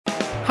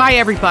Hi,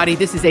 everybody.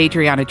 This is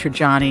Adriana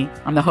Trajani.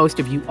 I'm the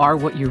host of You Are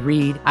What You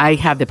Read. I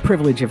have the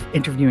privilege of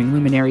interviewing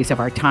luminaries of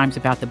our times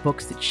about the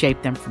books that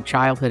shaped them from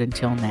childhood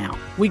until now.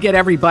 We get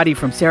everybody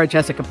from Sarah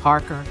Jessica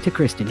Parker to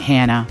Kristen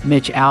Hanna,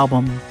 Mitch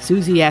Albom,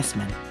 Susie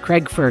Essman,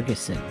 Craig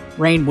Ferguson,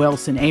 Rainn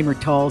Wilson, Amor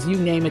Tolls, you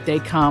name it, they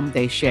come,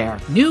 they share.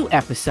 New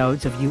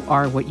episodes of You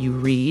Are What You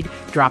Read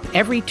drop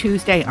every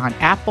Tuesday on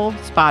Apple,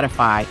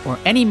 Spotify, or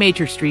any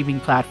major streaming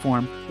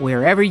platform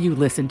wherever you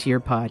listen to your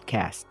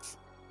podcasts.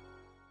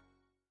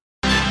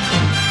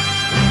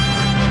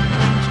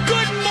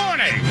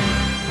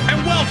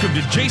 Welcome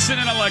to Jason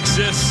and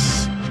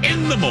Alexis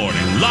in the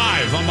morning,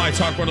 live on My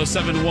Talk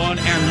 1071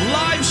 and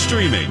live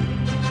streaming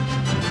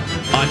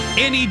on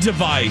any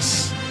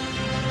device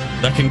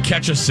that can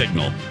catch a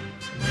signal.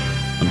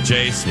 I'm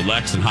Jace with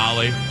Lex and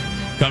Holly.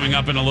 Coming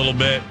up in a little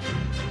bit,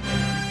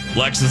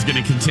 Lex is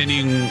going to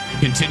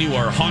continue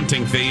our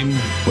haunting theme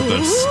with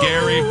a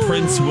scary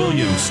Prince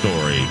William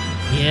story.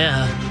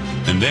 Yeah.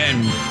 And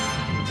then,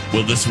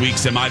 will this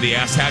week's Am I the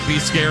Ass Happy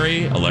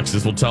scary?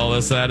 Alexis will tell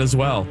us that as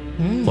well.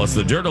 Plus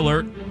the Dirt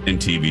Alert and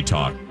TV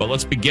Talk. But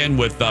let's begin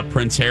with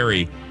Prince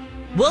Harry.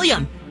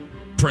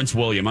 Prince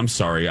William. I'm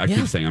sorry. I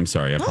keep saying I'm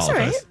sorry. I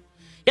apologize. Right.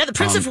 Yeah, the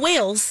Prince of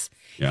Wales.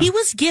 Yeah. He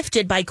was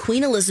gifted by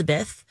Queen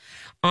Elizabeth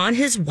on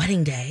his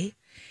wedding day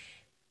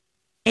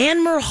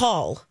Anmer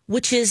Hall,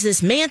 which is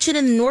this mansion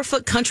in the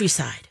Norfolk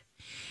countryside.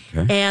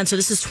 Okay. And so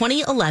this is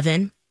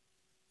 2011.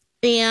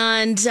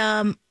 And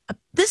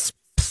this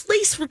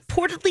place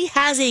reportedly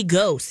has a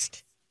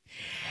ghost.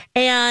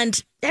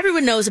 And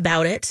everyone knows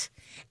about it.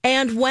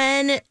 And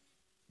when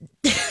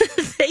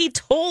they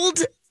told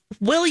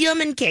William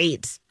and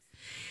Kate,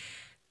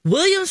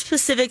 William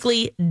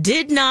specifically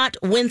did not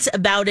wince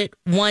about it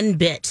one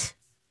bit.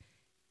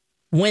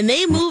 When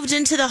they moved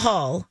into the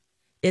hall,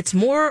 it's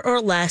more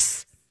or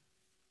less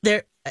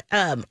they're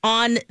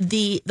on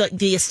the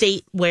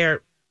estate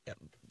where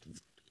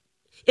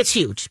it's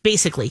huge,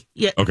 basically.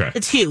 Yeah, okay,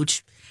 it's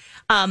huge.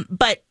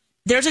 But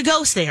there's a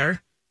ghost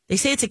there. They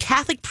say it's a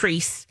Catholic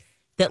priest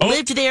that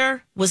lived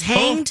there, was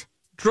hanged,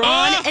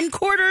 drawn, and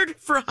quartered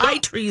for high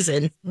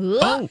treason.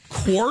 Oh,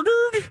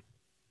 quartered?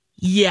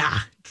 Yeah,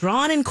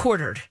 drawn and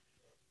quartered.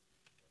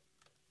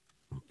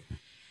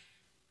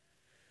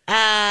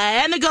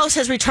 And the ghost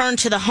has returned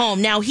to the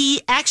home. Now,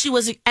 he actually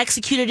was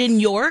executed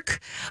in York,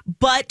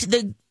 but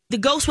the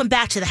ghost went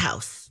back to the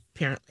house,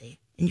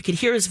 apparently. And you could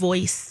hear his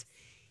voice.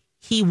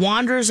 He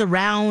wanders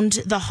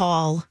around the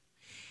hall.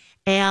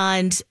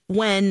 And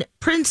when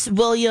Prince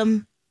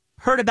William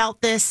heard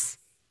about this,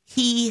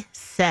 he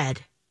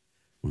said,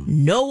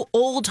 no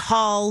old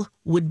hall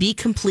would be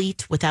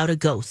complete without a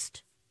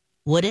ghost,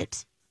 would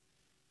it?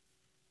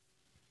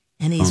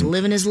 And he's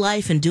living his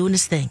life and doing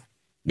his thing.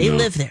 They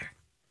live there.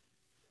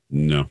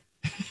 No.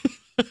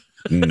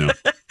 No.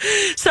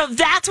 So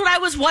that's what I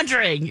was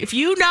wondering. If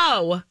you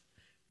know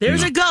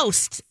there's a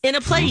ghost in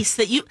a place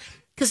that you...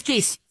 Because,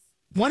 Jace,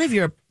 one of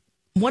your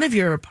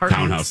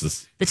apartments...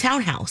 Townhouses. The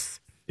townhouse.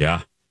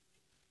 Yeah.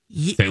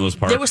 St. Louis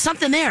Park. There was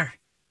something there.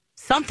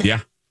 Something.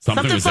 Yeah.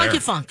 Something was funky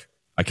there. funk.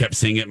 I kept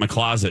seeing it in my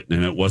closet,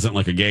 and it wasn't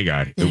like a gay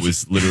guy. It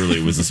was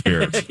literally, a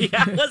spirit.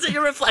 Yeah, it wasn't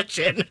your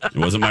reflection. It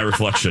wasn't my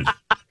reflection.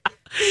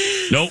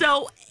 Nope.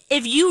 So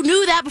if you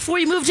knew that before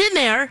you moved in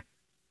there,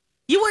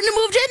 you wouldn't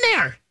have moved in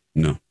there.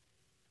 No.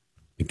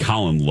 And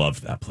Colin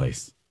loved that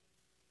place.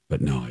 But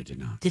no, I did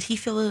not. Did he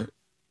feel a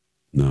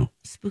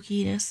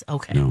spookiness?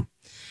 Okay. No.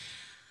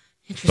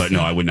 But no,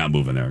 I would not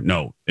move in there.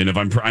 No. And if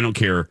I don't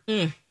care.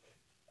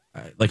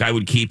 Like, I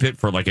would keep it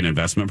for like an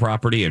investment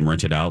property and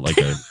rent it out like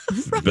a,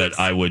 right. But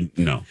I would,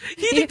 no.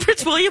 You think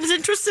Prince William's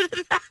interested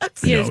in that?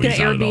 Yeah, he's going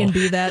to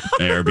Airbnb that.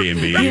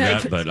 Airbnb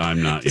that, but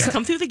I'm not. Just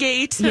come through the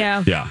gate.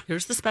 Yeah. Yeah.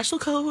 Here's the special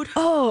code.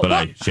 But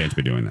I shan't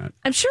be doing that.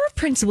 I'm sure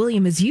Prince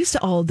William is used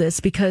to all of this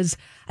because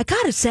I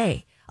got to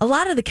say, a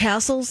lot of the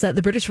castles that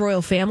the British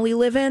royal family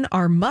live in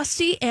are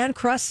musty and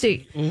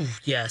crusty. Ooh,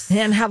 yes.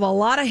 And have a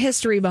lot of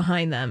history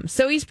behind them.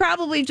 So he's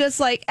probably just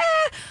like,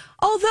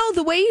 although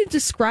the way you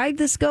describe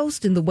this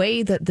ghost and the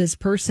way that this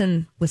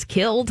person was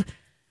killed,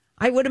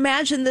 I would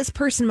imagine this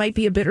person might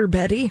be a bitter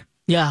Betty.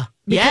 Yeah.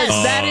 Because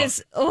that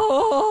is,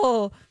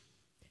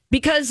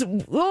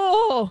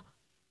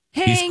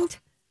 hanged,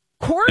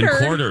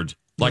 quartered.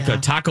 Like a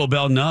Taco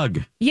Bell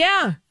nug.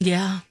 Yeah.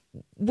 Yeah.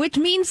 Which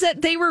means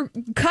that they were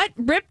cut,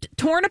 ripped,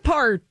 torn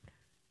apart.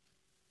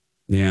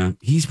 Yeah.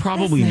 He's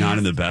probably not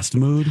in the best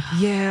mood.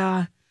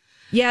 Yeah.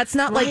 Yeah, it's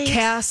not like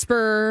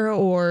Casper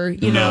or,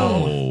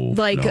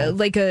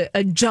 like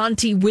a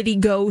jaunty, witty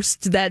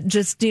ghost that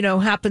just,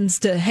 happens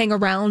to hang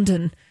around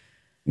and...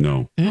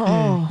 No.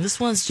 Oh. This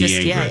one's just,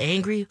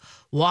 angry,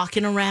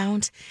 walking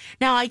around.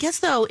 Now, I guess,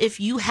 though, if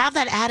you have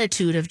that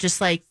attitude of just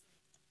like,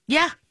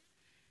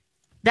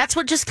 that's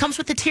what just comes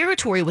with the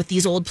territory with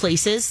these old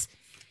places.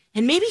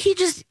 And maybe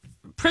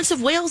Prince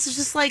of Wales is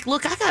just like,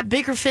 look, I got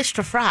bigger fish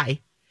to fry.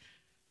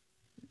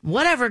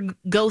 Whatever,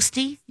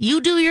 ghosty.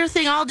 You do your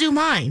thing, I'll do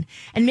mine.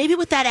 And maybe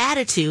with that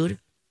attitude,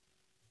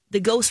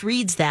 the ghost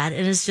reads that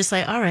and is just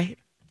like, all right.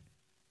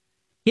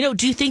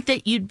 Do you think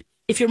that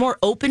if you're more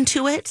open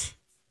to it,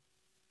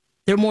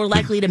 they're more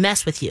likely to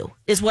mess with you,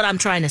 is what I'm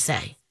trying to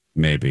say.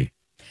 Maybe.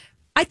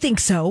 I think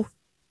so.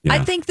 Yeah. I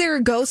think there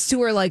are ghosts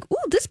who are like, "Ooh,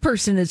 this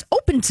person is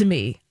open to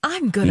me.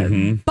 I'm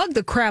gonna bug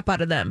the crap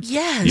out of them."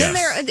 Yes. Then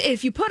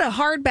if you put a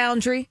hard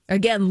boundary,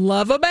 again,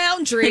 love a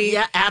boundary.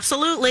 Yeah,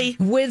 absolutely.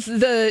 With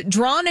the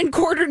drawn and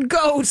quartered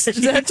ghost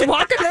that's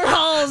walking the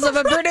halls of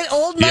a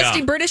old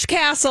musty British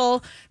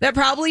castle that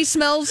probably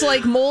smells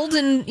like mold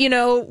and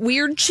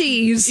weird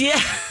cheese.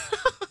 Yeah.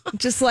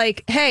 Just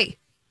like, hey,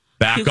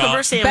 cucumber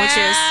up. sandwiches.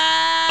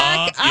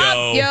 Back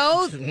up,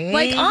 yo.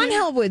 Like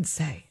Angel would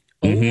say.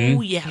 Oh,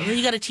 yeah. Well,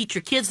 you got to teach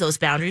your kids those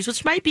boundaries,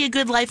 which might be a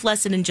good life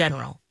lesson in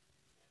general.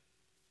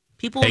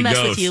 People will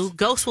mess with you.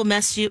 Ghosts will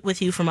mess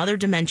with you from other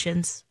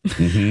dimensions.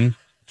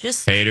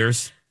 Just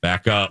haters,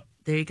 back up.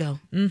 There you go.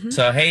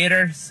 So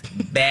haters,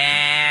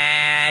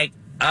 back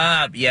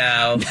up,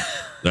 yo.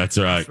 That's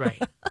right. That's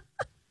right.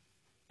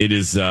 It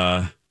is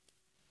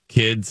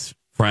kids,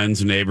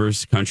 friends,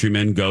 neighbors,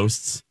 countrymen,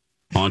 ghosts,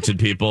 haunted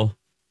people.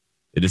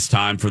 It is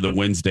time for the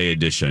Wednesday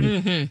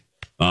edition.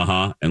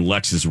 And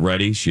Lex is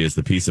ready. She has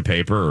the piece of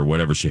paper or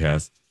whatever she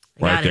has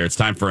right there. It's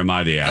time for Am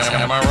I the Ass?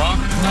 Am I wrong?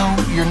 No,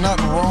 you're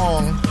not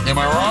wrong. Am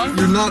I wrong?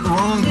 You're not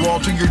wrong,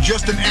 Walter. You're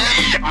just an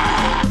ass. Am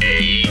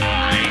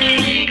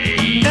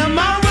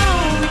I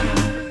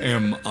wrong?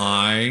 Am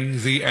I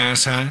the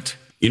asshat?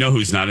 You know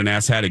who's not an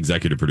asshat?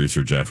 Executive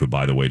producer Jeff, who,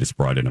 by the way, just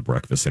brought in a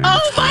breakfast sandwich.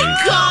 Oh, my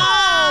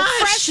God.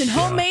 Fresh and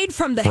homemade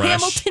from the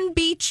Hamilton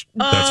Beach.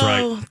 That's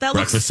right. That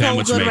breakfast looks so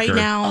sandwich good maker. right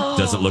now.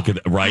 Doesn't look at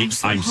right.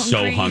 I'm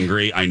so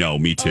hungry. I know.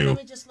 Me too. Let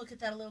me just look at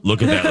that a little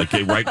Look at that. Like,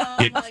 right.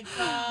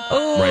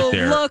 Right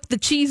there. Look, the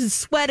cheese is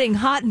sweating,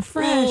 hot and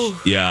fresh. Ooh.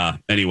 Yeah.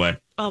 Anyway.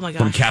 Oh, my God.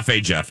 From Cafe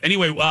Jeff.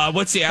 Anyway,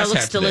 what's the ass That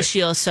looks hat today?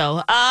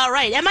 delicioso. All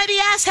right. Am I the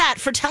ass hat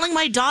for telling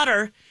my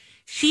daughter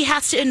she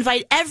has to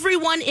invite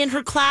everyone in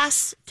her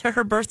class to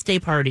her birthday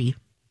party?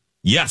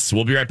 Yes.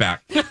 We'll be right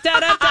back.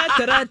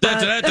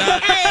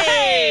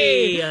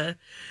 Hey!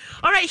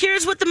 All right,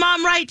 here's what the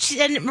mom writes.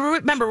 And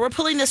remember, we're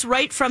pulling this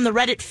right from the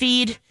Reddit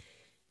feed,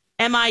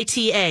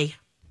 MITA.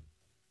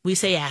 We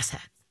say asshat.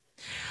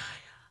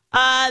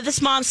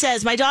 This mom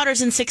says, my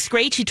daughter's in 6th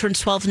grade. She turns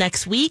 12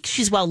 next week.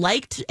 She's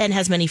well-liked and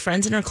has many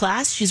friends in her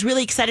class. She's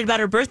really excited about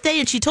her birthday,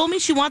 and she told me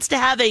she wants to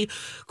have a,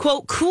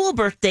 quote, cool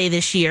birthday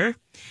this year.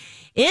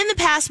 In the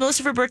past, most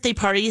of her birthday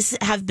parties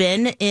have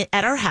been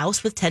at our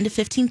house with 10 to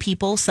 15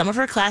 people, some of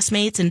her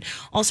classmates and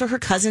also her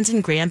cousins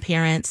and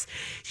grandparents.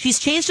 She's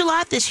changed a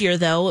lot this year,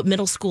 though,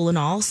 middle school and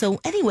all. So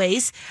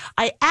anyways,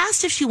 I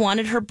asked if she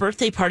wanted her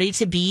birthday party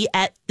to be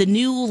at the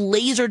new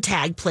laser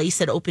tag place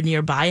that opened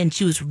nearby, and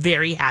she was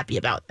very happy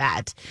about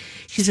that.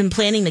 She's been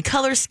planning the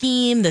color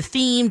scheme, the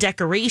theme,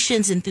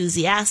 decorations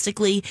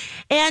enthusiastically,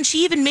 and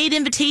she even made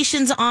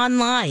invitations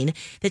online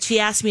that she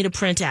asked me to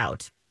print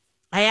out.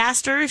 I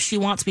asked her if she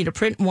wants me to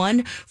print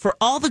one for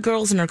all the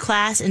girls in her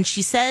class, and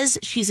she says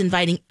she's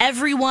inviting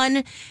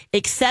everyone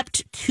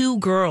except 2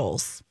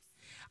 girls.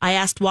 I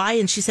asked why,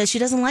 and she says she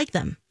doesn't like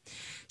them.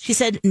 She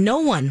said no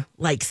one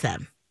likes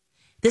them.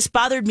 This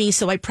bothered me,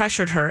 so I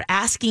pressured her,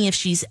 asking if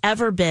she's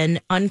ever been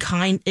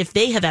unkind, if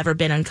they have ever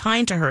been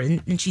unkind to her,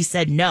 and she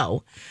said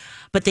no,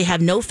 but they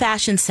have no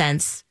fashion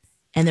sense,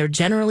 and they're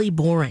generally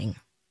boring.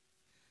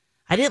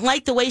 I didn't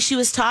like the way she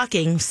was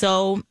talking,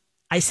 so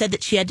I said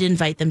that she had to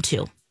invite them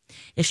too.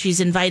 If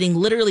she's inviting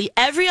literally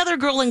every other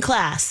girl in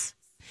class.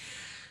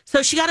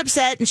 So she got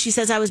upset and she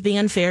says I was being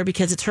unfair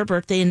because it's her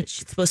birthday and it's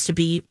supposed to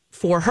be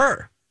for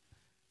her.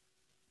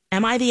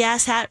 Am I the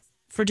asshat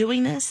for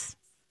doing this?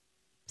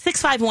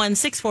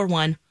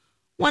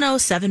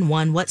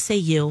 651-641-1071. What say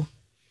you?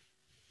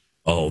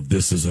 Oh,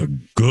 this is a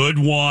good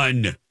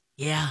one.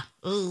 Yeah.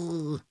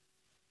 Ooh.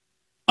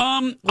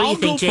 I'll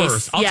think, go Jace?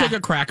 first. I'll take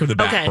a crack of the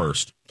bat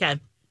first. Okay.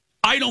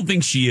 I don't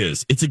think she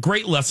is. It's a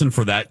great lesson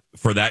for that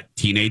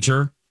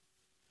teenager.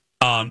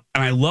 And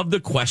I love the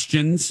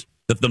questions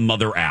that the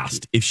mother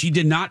asked. If she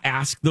did not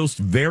ask those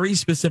very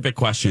specific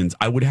questions,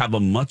 I would have a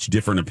much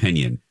different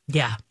opinion.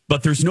 Yeah.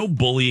 But there's no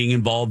bullying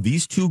involved.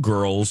 These 2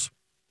 girls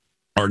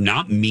are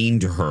not mean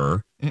to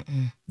her.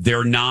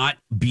 They're not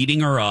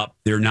beating her up.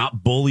 They're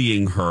not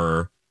bullying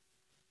her.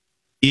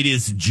 It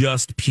is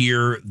just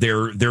pure,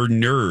 they're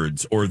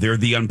nerds or they're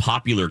the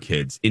unpopular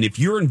kids. And if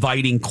you're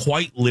inviting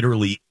quite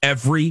literally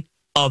every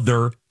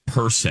other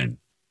person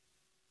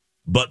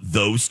but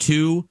those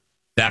 2,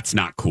 that's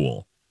not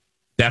cool.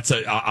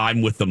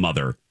 I'm with the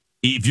mother.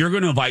 If you're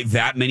going to invite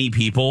that many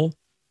people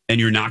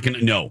and you're not going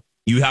to, no,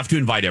 you have to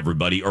invite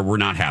everybody or we're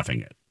not having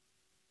it.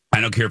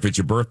 I don't care if it's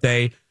your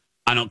birthday.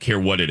 I don't care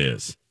what it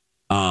is.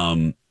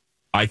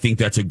 I think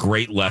that's a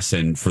great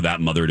lesson for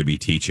that mother to be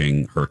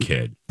teaching her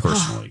kid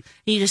personally.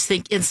 You just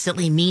think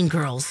instantly Mean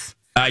Girls.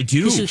 I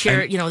do. You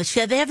hear,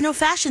 they have no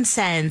fashion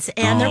sense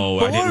and they're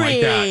boring. I didn't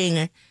like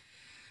that.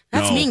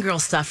 That's Mean Girl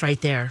stuff right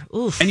there.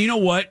 Oof. And you know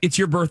what? It's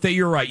your birthday.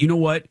 You're right. You know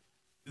what?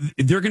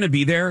 They're going to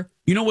be there.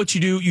 You know what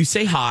you do? You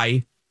say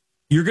hi.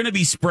 You're going to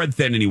be spread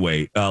thin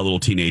anyway, little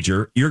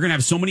teenager. You're going to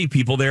have so many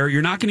people there.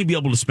 You're not going to be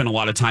able to spend a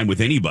lot of time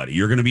with anybody.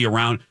 You're going to be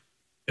around.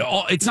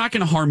 It's not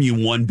going to harm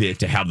you one bit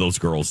to have those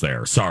girls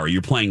there. Sorry,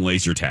 you're playing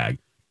laser tag.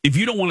 If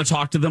you don't want to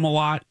talk to them a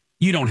lot,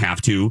 You don't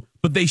have to,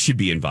 but they should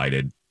be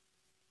invited.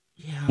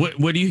 Yeah.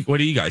 What do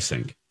you guys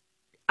think?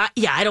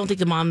 I don't think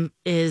the mom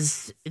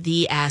is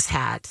the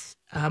asshat.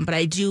 But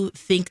I do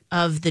think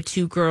of the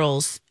two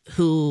girls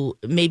who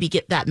maybe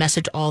get that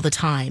message all the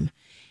time.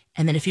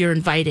 And then if you're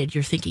invited,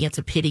 you're thinking it's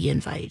a pity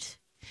invite.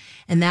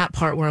 And that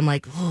part where I'm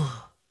like,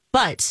 oh.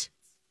 But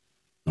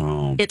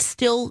it's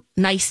still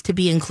nice to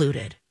be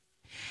included.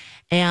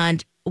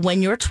 And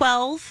when you're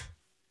 12,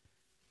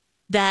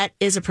 that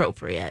is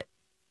appropriate.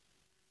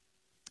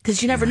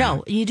 Because you never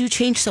know. You do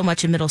change so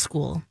much in middle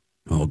school.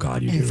 Oh,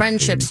 God, you do. And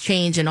friendships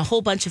change and a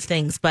whole bunch of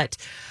things. But,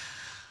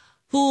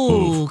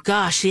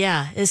 gosh,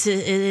 yeah, it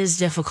is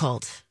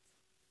difficult.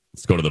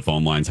 Let's go to the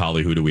phone lines.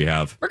 Holly, who do we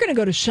have? We're going to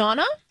go to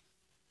Shauna.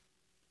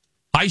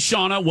 Hi,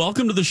 Shauna.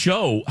 Welcome to the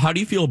show. How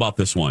do you feel about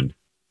this one?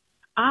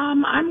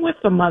 I'm with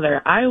the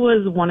mother. I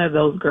was one of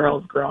those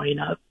girls growing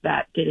up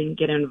that didn't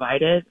get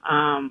invited.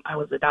 I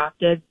was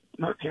adopted.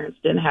 My parents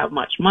didn't have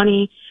much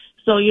money.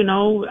 So,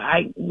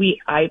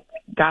 I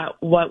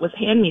got what was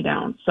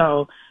hand-me-down.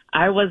 So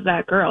I was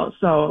that girl.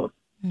 So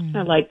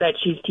I like that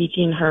she's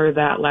teaching her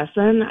that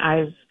lesson.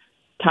 I've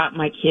taught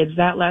my kids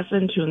that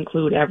lesson to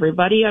include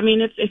everybody. I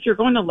mean, if you're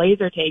going to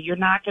laser tag, you're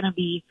not going to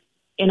be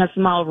in a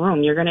small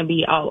room. You're going to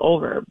be all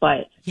over.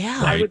 But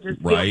I would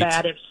just feel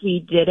bad if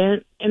she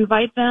didn't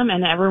invite them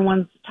and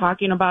everyone's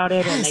talking about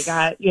it and they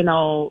got,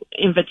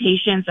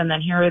 invitations. And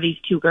then here are these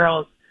two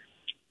girls,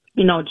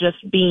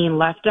 just being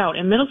left out.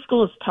 And middle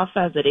school is tough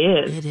as it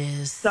is. It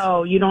is.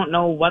 So you don't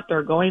know what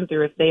they're going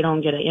through if they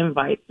don't get an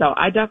invite. So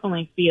I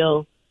definitely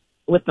feel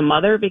with the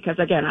mother because,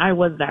 again, I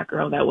was that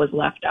girl that was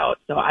left out.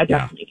 So I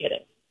definitely get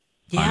it.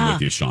 Yeah. I'm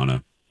with you,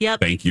 Shauna.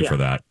 Yep. Thank you for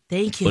that.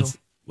 Thank you.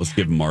 Let's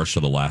give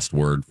Marcia the last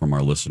word from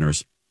our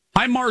listeners.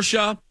 Hi,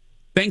 Marcia.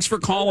 Thanks for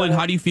calling.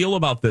 How do you feel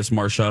about this,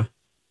 Marcia?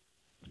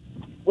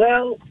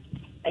 Well,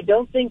 I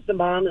don't think the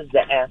mom is the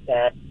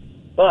asshat,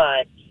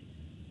 but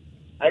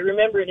I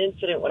remember an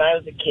incident when I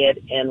was a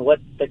kid, and what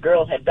the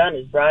girl had done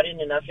is brought in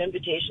enough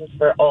invitations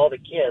for all the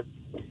kids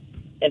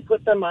and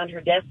put them on her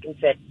desk and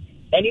said,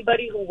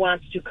 anybody who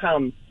wants to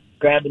come,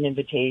 grab an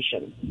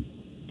invitation.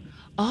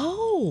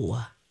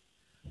 Oh.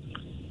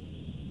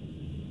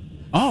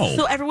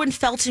 So everyone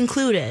felt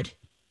included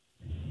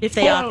if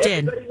they opt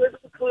in. Everybody was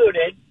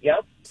included,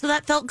 yep. So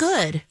that felt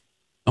good.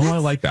 I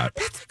like that.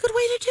 That's a good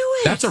way to do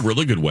it. That's a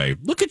really good way.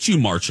 Look at you,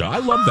 Marcia. I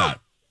love that.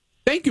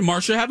 Thank you,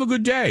 Marcia. Have a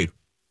good day.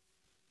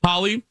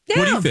 Holly,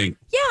 what do you think?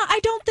 Yeah, I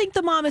don't think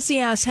the mom is the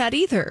asshat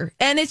either.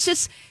 And it's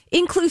just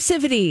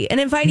inclusivity and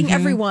inviting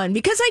everyone.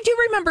 Because I do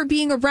remember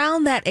being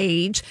around that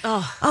age.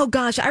 Oh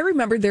gosh, I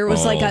remember there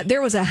was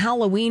there was a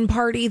Halloween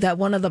party that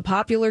one of the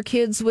popular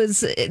kids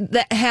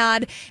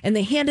had, and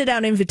they handed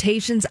out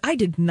invitations. I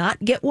did not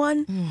get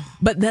one,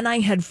 but then I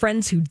had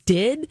friends who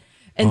did.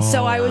 And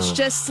so I was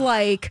just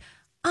like,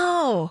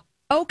 oh,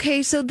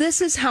 okay, so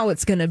this is how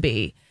it's going to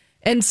be.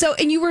 And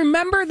you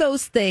remember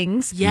those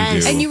things.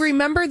 Yes. And you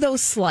remember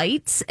those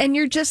slights. And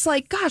you're just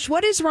like, gosh,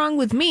 what is wrong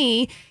with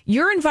me?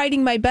 You're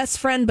inviting my best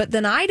friend, but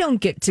then I don't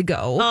get to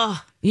go.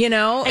 And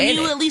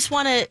you at least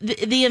want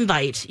the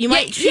invite. You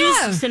might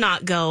choose to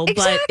not go,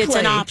 but it's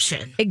an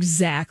option.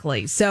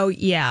 Exactly. So,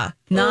 not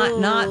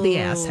the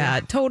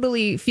asshat.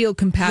 Totally feel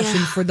compassion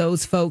for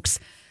those folks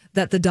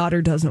that the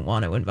daughter doesn't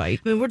want to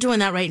invite. I mean, we're doing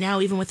that right now,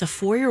 even with the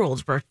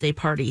 4-year-old's birthday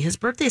party. His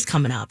birthday's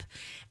coming up,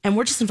 and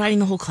we're just inviting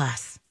the whole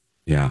class.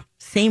 Yeah.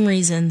 Same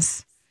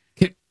reasons.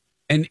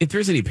 And if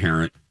there's any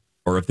parent,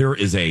 or if there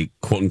is a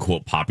quote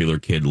unquote popular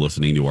kid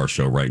listening to our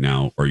show right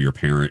now, or your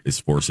parent is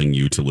forcing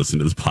you to listen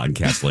to this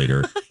podcast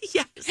later.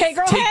 Yes. Hey,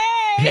 girl, hey.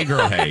 Hey,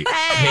 girl, hey.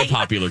 Hey,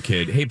 popular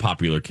kid. Hey,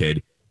 popular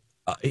kid.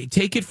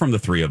 Take it from the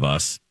three of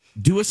us.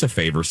 Do us a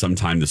favor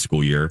sometime this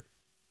school year.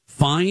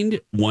 Find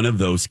one of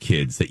those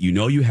kids that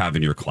you have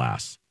in your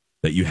class,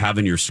 that you have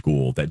in your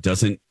school,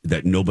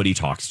 that nobody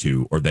talks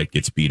to or that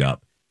gets beat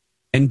up.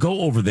 And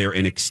go over there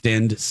and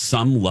extend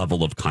some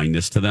level of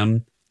kindness to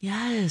them.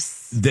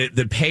 Yes.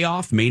 The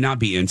payoff may not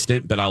be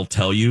instant, but I'll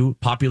tell you,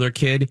 popular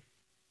kid,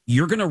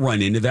 you're going to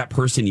run into that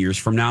person years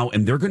from now,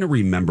 and they're going to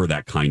remember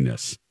that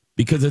kindness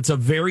because it's a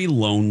very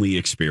lonely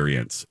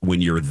experience when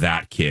you're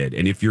that kid.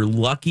 And if you're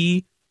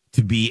lucky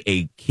to be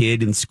a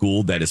kid in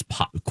school that is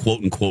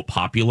quote unquote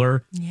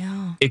popular,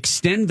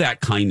 extend that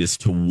kindness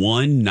to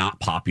one not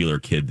popular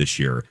kid this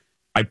year.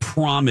 I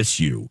promise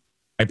you.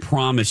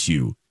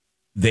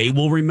 They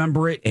will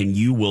remember it, and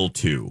you will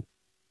too.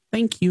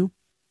 Thank you.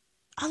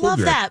 I love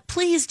that.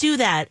 Please do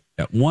that.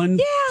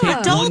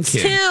 Adults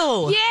kid.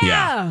 too.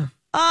 Yeah.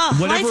 Oh,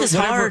 life is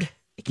hard.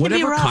 It can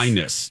be rough.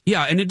 Kindness.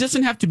 Yeah, and it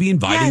doesn't have to be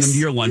inviting them to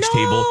your lunch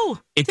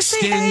table. Just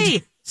say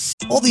hey.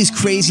 All these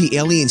crazy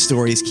alien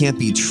stories can't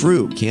be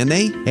true, can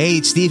they? Hey,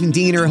 it's Stephen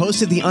Diener,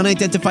 host of the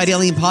Unidentified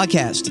Alien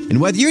Podcast. And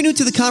whether you're new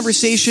to the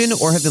conversation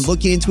or have been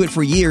looking into it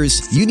for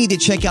years, you need to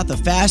check out the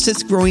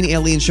fastest growing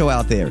alien show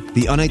out there,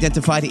 the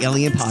Unidentified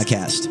Alien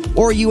Podcast,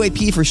 or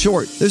UAP for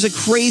short. There's a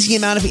crazy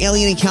amount of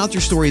alien encounter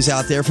stories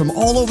out there from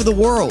all over the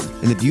world.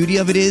 And the beauty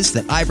of it is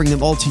that I bring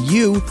them all to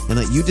you and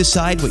let you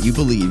decide what you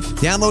believe.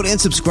 Download and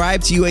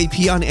subscribe to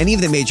UAP on any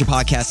of the major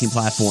podcasting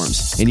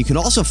platforms. And you can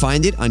also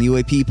find it on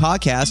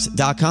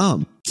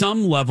UAPpodcast.com.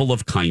 Some level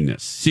of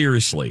kindness.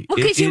 Seriously.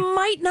 Because you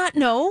might not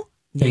know.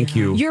 Thank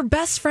you. Your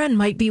best friend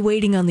might be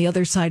waiting on the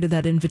other side of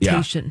that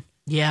invitation.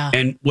 Yeah.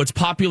 And what's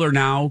popular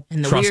now,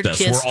 and the trust weird us,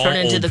 kids we're all turn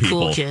into old the people.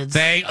 cool kids.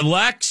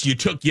 Lex, you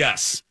took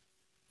yes.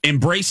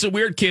 Embrace the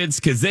weird kids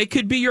because they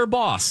could be your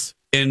boss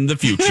in the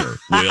future.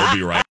 We'll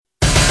be right.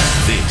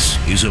 This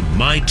is a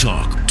My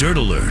Talk Dirt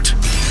Alert.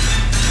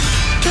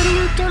 Dirt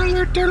alert, dirt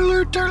alert, dirt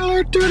alert, dirt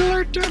alert, dirt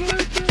alert, dirt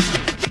alert.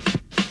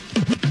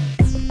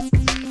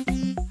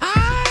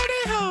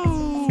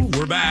 Howdy-ho.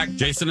 We're back.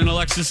 Jason and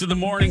Alexis in the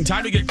morning.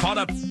 Time to get caught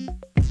up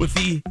with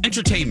the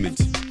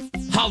entertainment,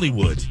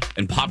 Hollywood,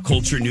 and pop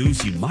culture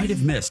news you might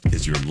have missed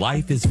because your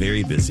life is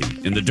very busy.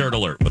 In the Dirt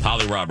Alert with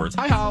Holly Roberts.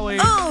 Hi, Holly.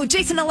 Oh,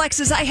 Jason,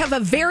 Alexis, I have a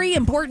very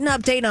important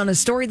update on a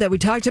story that we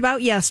talked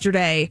about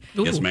yesterday.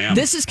 Ooh. Yes, ma'am.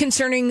 This is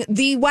concerning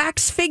the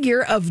wax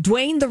figure of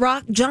Dwayne "The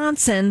Rock"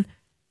 Johnson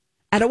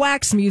at a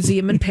wax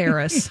museum in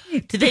Paris.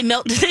 Did they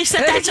melt? Did they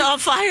set that on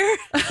fire?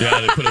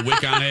 Yeah, they put a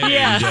wick on it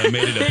and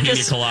made it a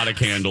pina colada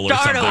candle or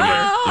something.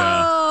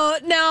 Oh,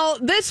 now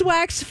this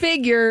wax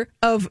figure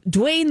of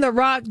Dwayne "The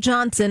Rock"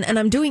 Johnson, and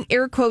I'm doing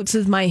air quotes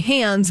with my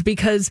hands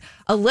because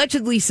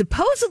allegedly,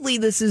 supposedly,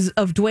 this is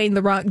of Dwayne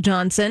 "The Rock"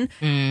 Johnson.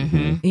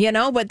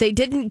 Mm-hmm. But they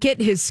didn't get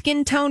his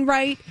skin tone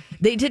right.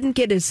 They didn't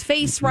get his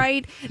face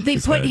right. They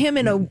put him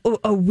in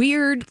a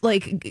weird,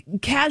 like,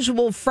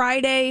 casual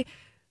Friday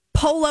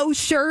polo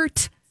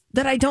shirt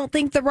that I don't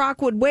think The Rock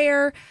would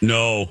wear.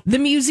 No. The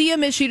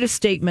museum issued a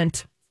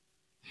statement,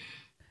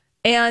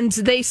 and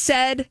they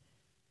said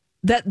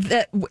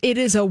that it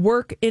is a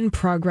work in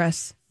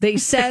progress. They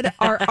said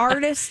our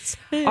artists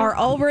are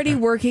already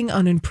working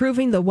on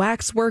improving the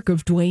waxwork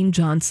of Dwayne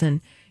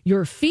Johnson.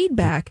 Your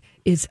feedback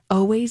is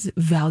always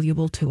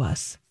valuable to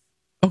us.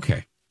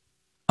 Okay.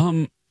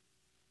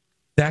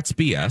 That's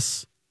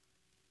BS.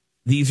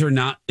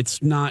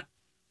 It's not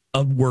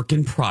a work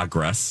in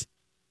progress.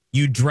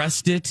 You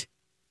dressed it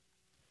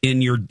in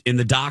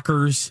the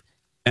Dockers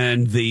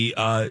and the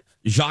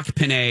Jacques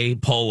Penney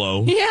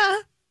polo. Yeah.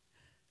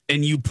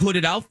 And you put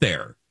it out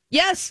there.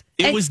 Yes.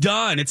 It was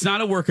done. It's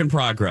not a work in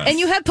progress. And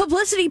you have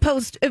publicity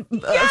photos of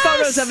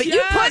it. Yes.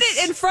 You put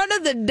it in front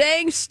of the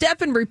dang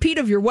step and repeat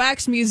of your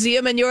wax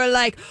museum, and you're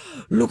like,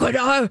 look at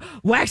our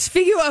wax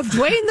figure of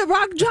Dwayne "The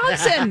Rock"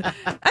 Johnson. And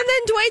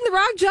then Dwayne "The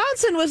Rock"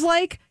 Johnson was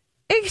like,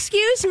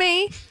 excuse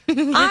me,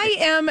 I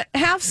am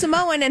half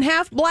Samoan and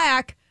half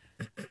black.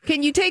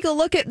 Can you take a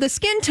look at the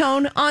skin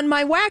tone on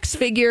my wax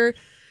figure?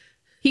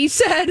 He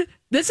said,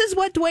 this is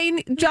what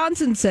Dwayne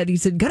Johnson said. He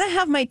said, gonna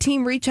have my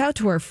team reach out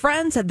to our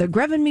friends at the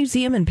Grevin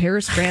Museum in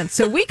Paris, France,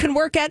 so we can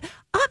work at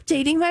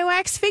updating my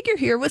wax figure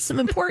here with some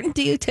important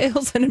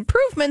details and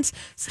improvements,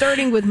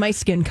 starting with my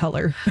skin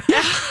color.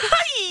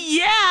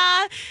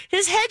 Yeah,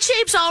 his head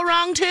shape's all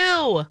wrong,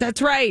 too.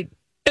 That's right.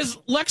 As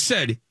Lex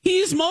said,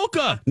 he's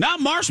mocha, not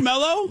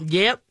marshmallow.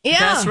 Yep, yeah.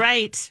 That's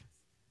right.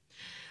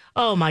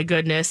 Oh, my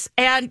goodness.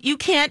 And you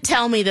can't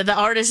tell me that the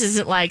artist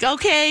isn't like,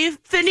 okay,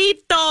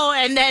 finito.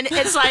 And then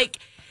it's like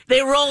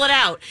they roll it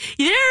out.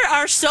 There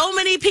are so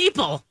many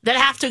people that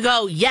have to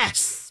go,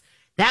 yes,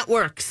 that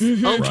works.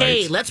 Mm-hmm.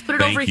 Okay, right. Let's put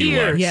it Thank over you,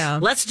 here. Lex. Yeah.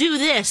 Let's do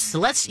this.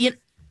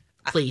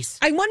 Please.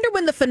 I wonder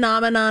when the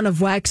phenomenon of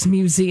wax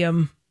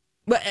museums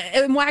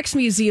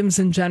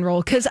in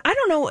general, because I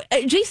don't know,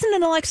 Jason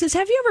and Alexis,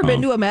 have you ever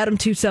been to a Madame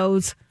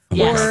Tussauds?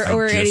 Yes.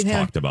 Or I just anything?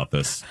 talked about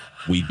this.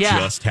 We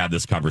just had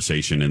this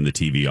conversation in the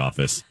TV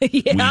office.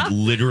 Yeah. We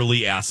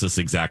literally asked this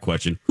exact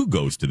question. Who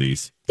goes to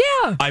these?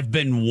 Yeah. I've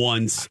been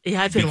once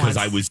because once.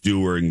 I was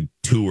doing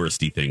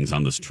touristy things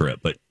on this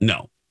trip, but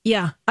no.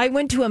 Yeah. I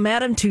went to a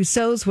Madame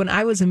Tussauds when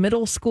I was in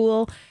middle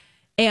school,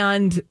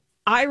 and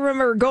I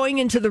remember going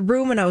into the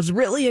room and I was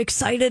really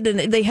excited,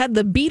 and they had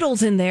the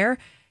Beatles in there,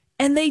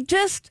 and they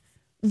just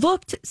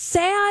looked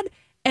sad.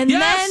 And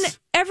then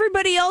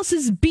everybody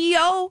else's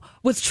BO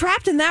was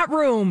trapped in that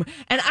room.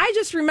 And I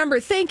just remember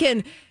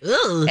thinking,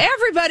 ugh,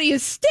 everybody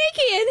is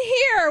stinky in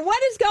here.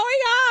 What is going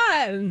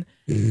on?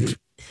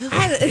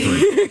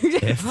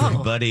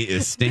 Everybody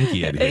is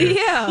stinky in here.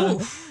 Yeah.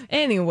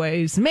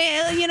 Anyways,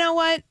 man, you know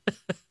what?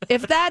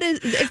 If that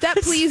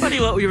please. It's funny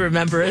what we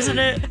remember, isn't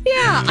it?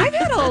 Yeah. I've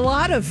had a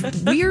lot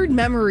of weird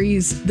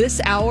memories this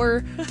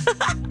hour.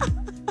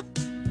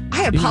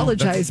 I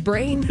apologize,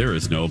 brain. There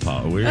is no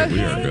apology. We are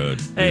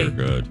good. Hey. We are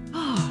good.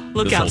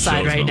 Look This whole outside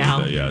show's right going now.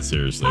 with it. Yeah,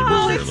 seriously.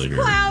 Oh, we're it's barely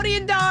cloudy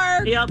and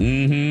dark. Yep.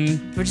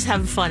 Mm-hmm. We're just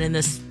having fun in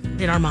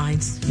our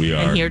minds. We are.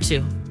 And here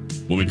too.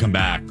 When we come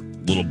back,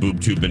 little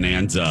boob tube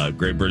bonanza,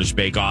 Great British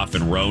Bake Off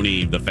and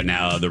Roni, the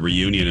finale, the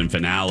reunion and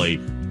finale.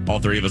 All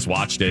three of us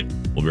watched it.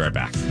 We'll be right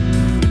back.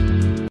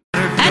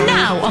 And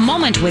A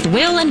Moment with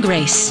Will and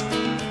Grace.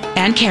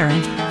 And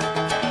Karen.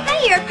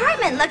 Hey, your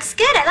apartment looks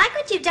good. I like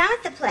what you've done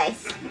with the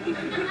place.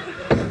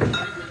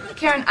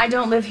 Karen, I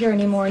don't live here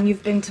anymore, and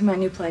you've been to my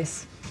new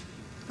place.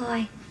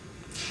 Boy,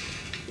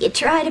 you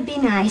try to be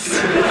nice.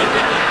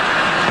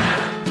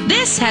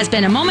 This has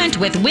been A Moment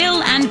with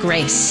Will and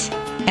Grace.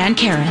 And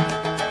Karen.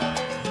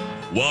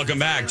 Welcome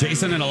back.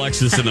 Jason and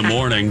Alexis in the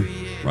morning,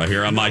 right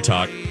here on My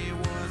Talk.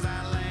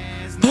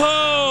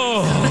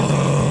 Oh.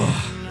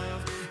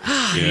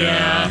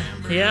 Yeah.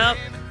 Yep.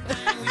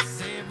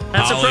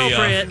 That's Holly,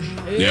 appropriate.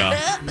 Yeah.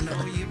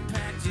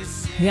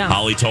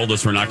 Holly told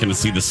us we're not going to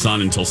see the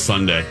sun until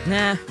Sunday.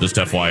 Nah. Just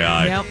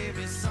FYI. Yep.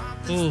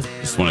 Ooh.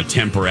 Just want to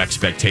temper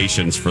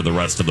expectations for the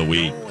rest of the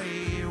week.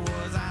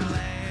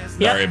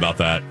 Sorry about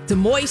that. It's a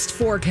moist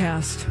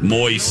forecast.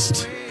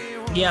 Moist.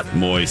 Yep.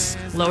 Moist.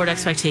 Lowered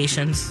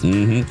expectations.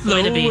 Mm-hmm.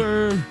 Way to be.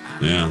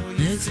 Yeah.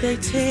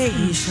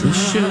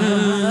 Expectations.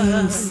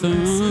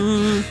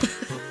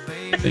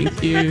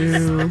 Thank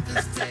you.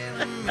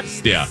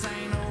 Yeah.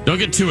 Don't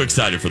get too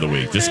excited for the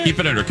week. Just keep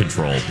it under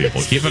control,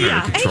 people. Keep it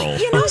under control.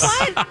 Hey, you know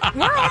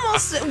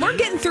what? We're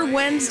getting through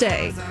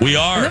Wednesday. We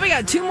are. And then we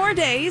got 2 more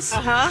days.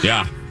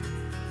 Yeah.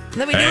 And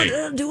then we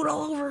do it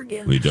all over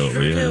again. We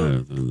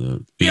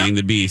do. Beating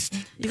the beast.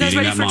 You guys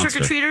ready for monster.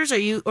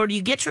 trick-or-treaters? Or do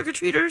you get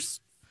trick-or-treaters?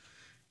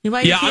 You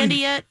buy your candy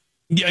yet?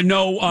 Yeah,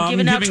 no.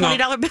 Giving out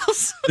 $20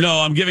 bills? No,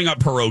 I'm giving up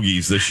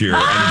pierogies this year.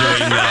 I'm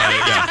doing.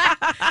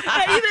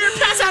 You better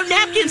pass out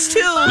napkins too.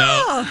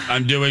 No,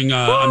 I'm doing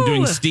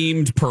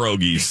steamed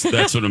pierogies.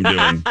 That's what I'm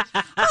doing.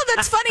 Oh,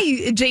 that's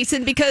funny,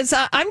 Jason, because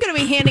I'm going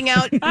to be handing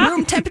out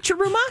room temperature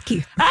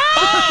rumaki.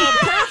 Oh,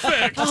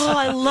 perfect. Oh,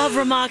 I love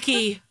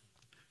rumaki.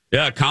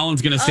 Yeah,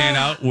 Colin's going to stand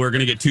out. We're going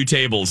to get 2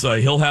 tables.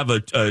 He'll have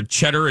a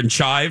cheddar and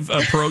chive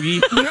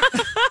pierogi,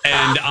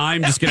 and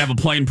I'm just going to have a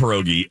plain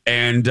pierogi.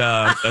 And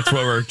that's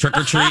what we're trick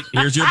or treat.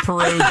 Here's your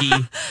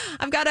pierogi.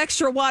 I've got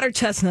extra water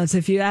chestnuts,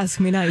 if you ask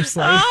me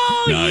nicely.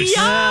 Oh, nice.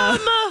 Yum!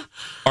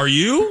 Are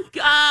you?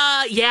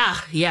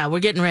 Yeah. We're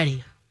getting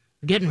ready.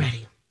 Are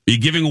you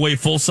giving away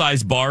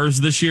full-size bars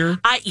this year?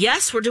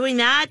 Yes, we're doing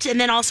that, and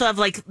then also have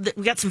we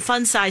got some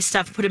fun-size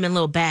stuff. Put them in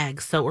little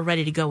bags, so we're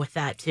ready to go with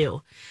that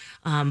too.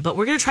 But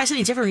we're going to try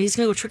something different. He's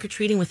going to go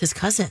trick-or-treating with his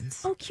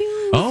cousins. Oh, cute.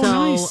 Oh, so,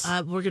 nice.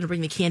 We're going to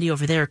bring the candy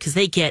over there because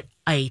they get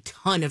a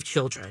ton of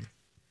children.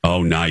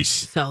 Oh, nice.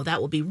 So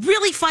that will be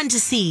really fun to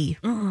see.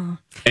 And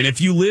if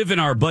you live in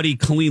our buddy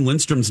Colleen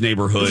Lindstrom's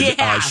neighborhood,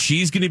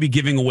 she's going to be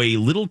giving away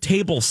little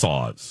table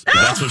saws.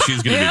 That's what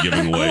she's going to be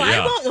giving away.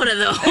 I want one of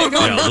those.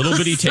 Yeah, little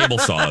bitty table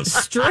saws.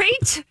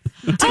 Straight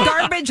to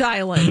Garbage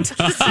Island.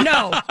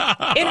 No.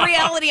 In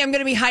reality, I'm going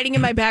to be hiding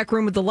in my back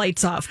room with the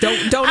lights off. Don't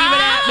even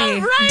at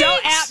me. Right.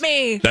 Don't at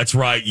me. That's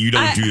right. You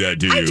don't do that,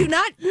 do you? I do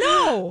not.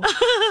 No.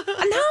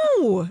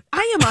 No.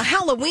 I am a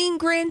Halloween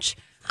Grinch.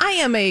 I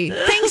am a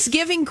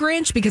Thanksgiving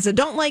Grinch because I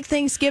don't like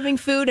Thanksgiving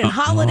food, and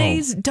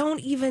holidays don't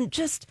even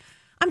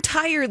I'm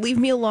tired. Leave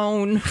me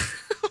alone.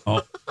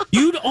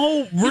 You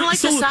don't like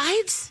the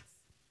sides?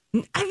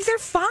 They're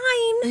fine.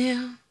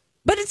 Yeah.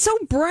 But it's so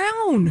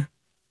brown.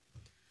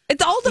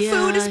 All the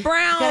food is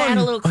brown. Gotta add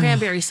a little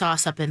cranberry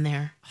sauce up in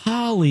there.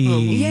 Holly.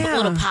 A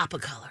little pop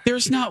of color.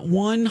 There's not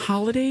one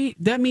holiday.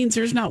 That means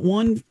there's not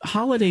one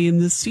holiday in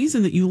this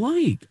season that you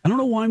like. I don't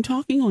know why I'm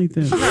talking like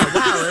this. Oh,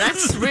 wow,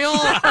 that's real.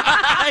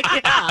 I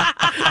don't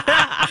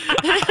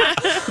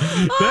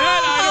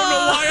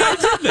know why I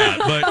did that,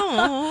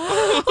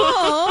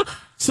 but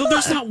so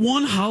there's not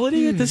one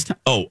holiday at this time.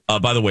 Oh,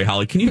 by the way,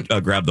 Holly, can you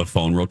grab the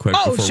phone real quick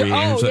before we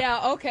answer? Oh,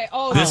 yeah, okay.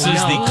 Oh, this no.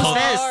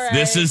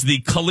 This is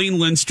the Colleen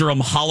Lindstrom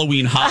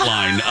Halloween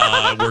hotline.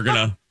 We're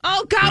gonna.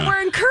 Oh God,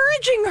 we're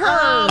encouraging her.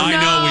 I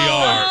know we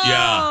are.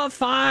 Yeah. Oh,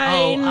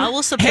 fine. I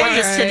will support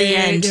this to the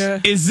end.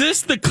 Is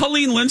this the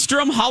Colleen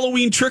Lindstrom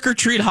Halloween trick or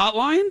treat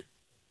hotline?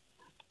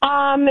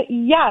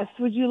 Yes.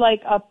 Would you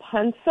like a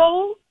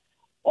pencil,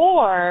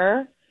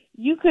 or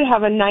you could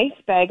have a nice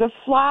bag of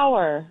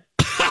flour?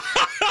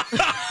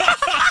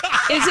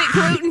 Is it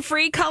gluten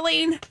free,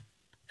 Colleen?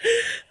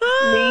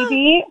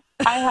 Maybe.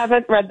 I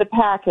haven't read the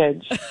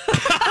package.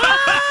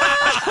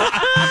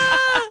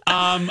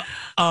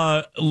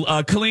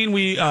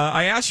 Colleen,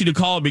 I asked you to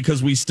call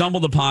because we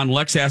stumbled upon,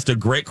 Lex asked a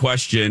great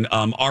question.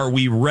 Are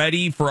we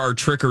ready for our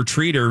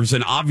trick-or-treaters?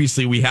 And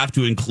obviously we have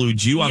to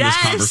include you on this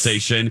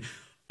conversation.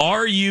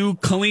 Are you,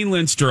 Colleen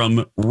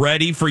Lindstrom,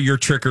 ready for your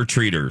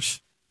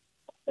trick-or-treaters?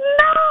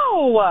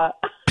 No!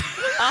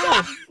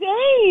 Oh,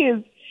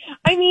 days!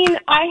 I mean,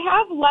 I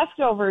have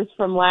leftovers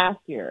from last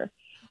year.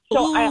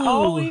 So I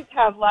always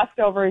have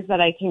leftovers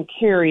that I can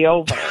carry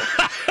over.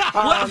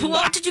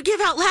 What did you give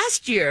out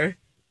last year?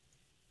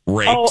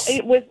 Rapes. Oh,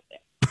 it was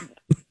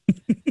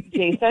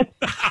Jason.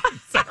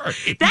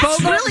 Sorry.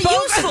 That's really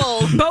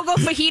useful. BOGO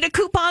fajita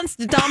coupons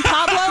to Don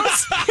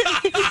Pablo's.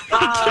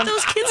 Get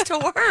those kids to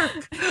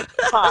work.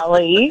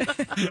 Holly.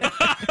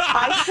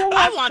 I still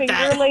have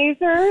finger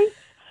lasers.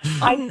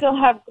 I still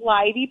have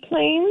glidey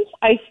planes.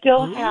 I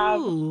still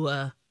have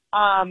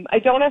I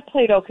don't have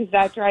Play-Doh because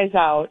that dries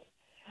out.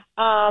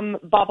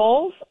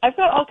 Bubbles. I've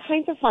got all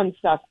kinds of fun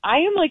stuff. I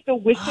am like the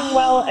wishing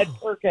well at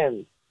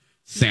Perkins.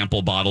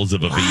 sample bottles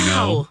of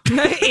Aveeno.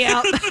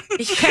 Yeah,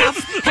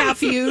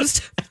 half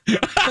used.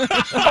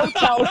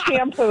 Hotel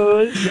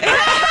shampoos.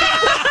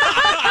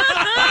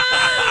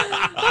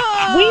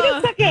 Wait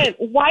a second.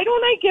 Why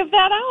don't I give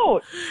that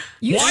out?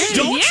 Why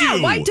don't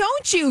you? Why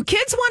don't you?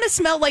 Kids want to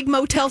smell like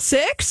Motel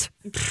 6.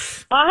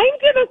 I'm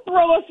going to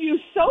throw a few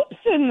soaps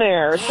in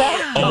there.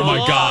 Oh, my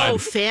God. Oh,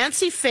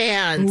 fancy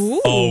fans.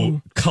 Ooh.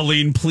 Oh,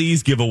 Colleen,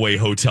 please give away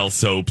hotel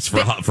soaps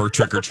for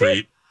trick or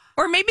treat.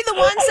 Or maybe the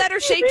ones that are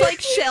shaped like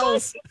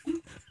shells.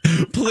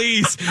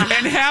 Please,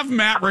 and have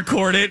Matt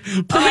record it.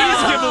 Please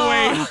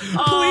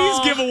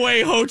give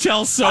away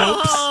hotel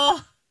soaps.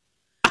 Oh.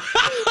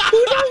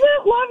 Who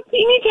doesn't love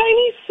teeny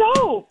tiny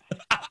soap?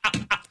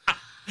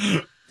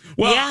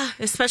 Well, yeah,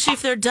 especially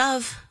if they're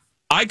Dove.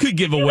 I could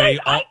give away.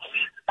 I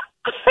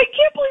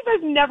can't believe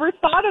I've never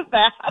thought of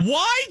that.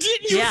 Why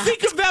didn't you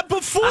think of that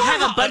before? I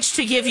have a bunch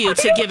to give you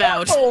to give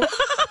out.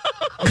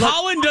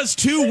 Colin does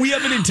too. We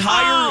have an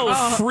entire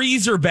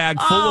freezer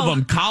bag full of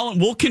them. Colin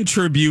will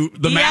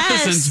contribute. The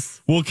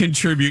Mathesons will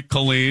contribute,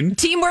 Colleen.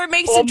 Teamwork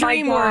makes the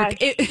dream work.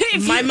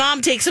 If my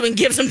mom takes them and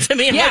gives them to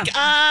me. I'm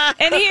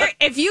like, And here,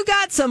 if you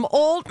got some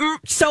old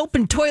soap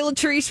and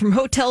toiletries from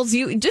hotels,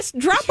 you just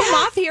drop them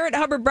off here at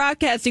Hubbard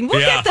Broadcasting. We'll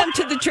get them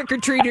to the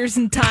trick-or-treaters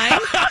in time.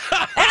 And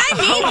I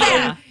mean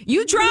that.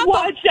 You drop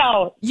Watch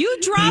out. You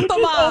drop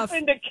them off.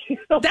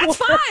 That's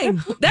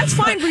fine. That's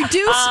fine.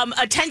 Reduce.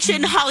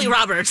 Attention, Holly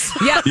Roberts.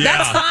 Yeah,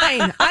 that's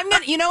fine. I'm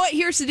gonna. You know what?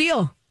 Here's the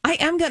deal. I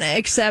am gonna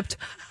accept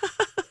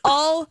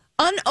all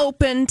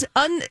unopened,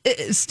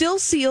 still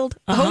sealed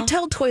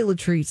hotel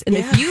toiletries, and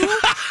if you.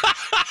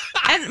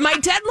 And my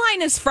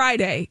deadline is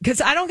Friday because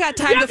I don't got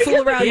time to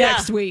fool around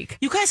next week.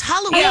 You guys,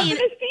 Halloween. I'm going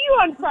to see you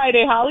on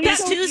Friday, Holly.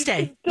 That's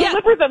Tuesday.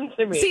 Deliver them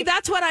to me. See,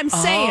 that's what I'm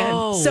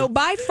saying. So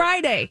by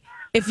Friday,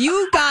 if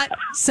you got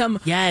some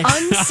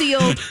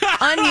unsealed,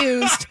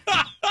 unused,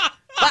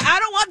 I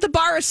don't want the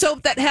bar of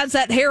soap that has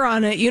that hair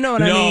on it. You know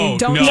what I mean?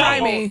 Don't try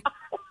me.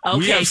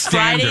 Okay,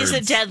 Friday's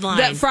the deadline.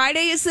 That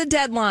Friday is the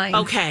deadline.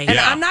 Okay. And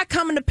I'm not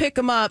coming to pick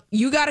them up.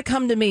 You got to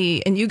come to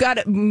me. And you got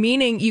to,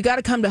 meaning you got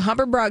to come to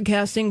Hubbard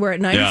Broadcasting. We're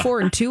at 94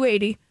 and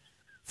 280.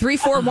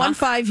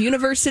 3415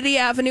 University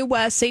Avenue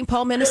West, St.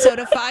 Paul,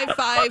 Minnesota,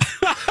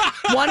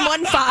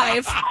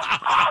 55115.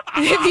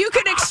 If you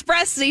could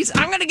express these,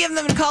 I'm going to give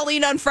them to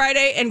Colleen on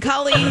Friday. And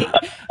Colleen,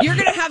 you're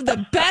going to have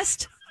the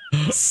best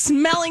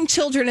smelling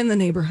children in the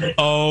neighborhood.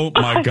 Oh,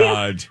 my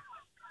God.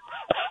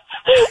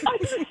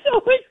 I'm so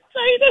excited.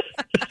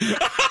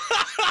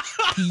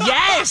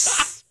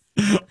 Yes.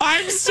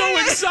 I'm so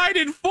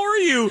excited for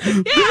you.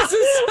 Yeah. This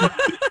is.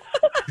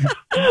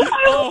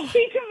 I will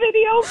speak a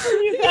video for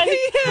you guys.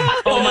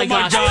 Oh my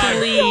gosh,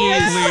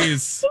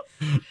 please.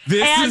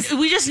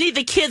 We just need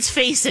the kids'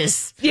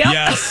 faces. Yep.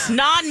 Yes.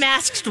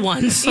 Non-masked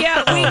ones.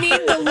 Yeah, we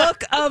need the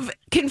look of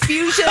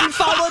confusion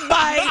followed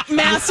by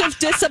massive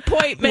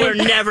disappointment. We're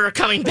never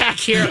coming back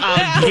here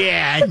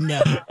again. And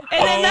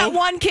then that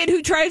one kid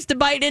who tries to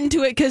bite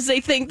into it because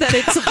they think that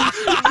it's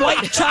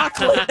white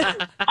chocolate.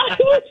 I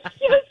was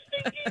just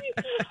thinking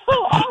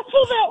how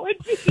awful that would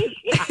be.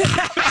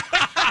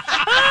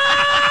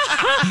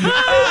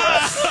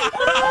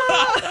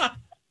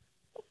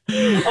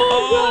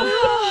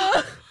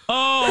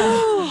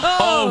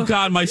 Oh,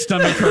 God, my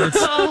stomach hurts.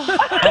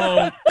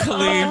 Oh,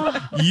 Colleen,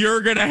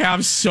 you're going to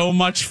have so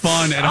much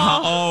fun.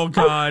 Oh,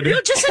 God.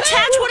 You just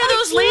attach one of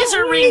those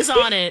laser rings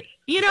on it.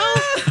 You know,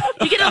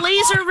 you get a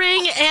laser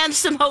ring and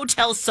some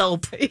hotel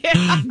soap.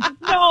 Yeah.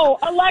 No,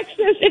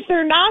 Alexis, if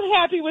they're not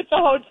happy with the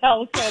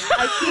hotel soap,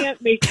 I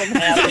can't make them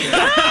happy.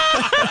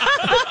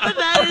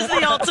 That is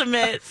the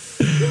ultimate.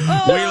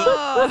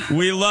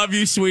 We love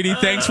you, sweetie.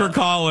 Thanks for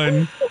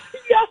calling.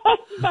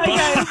 Bye,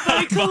 guys.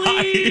 Bye,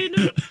 Colleen.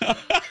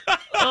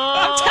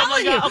 I'm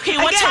telling you. Okay,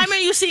 what time are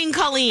you seeing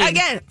Colleen?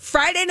 Again,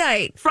 Friday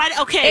night.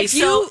 Okay,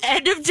 so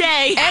end of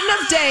day. End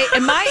of day.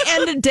 And my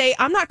end of day,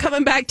 I'm not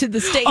coming back to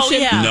the station. Oh,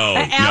 yeah. No.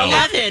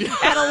 At 11.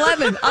 At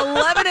 11.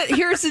 11.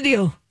 Here's the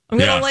deal. I'm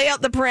going to lay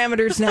out the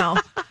parameters now.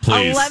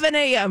 Please. 11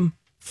 a.m.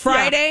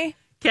 Friday,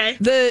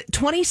 the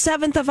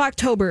 27th of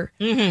October.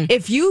 Mm-hmm.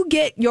 If you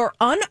get your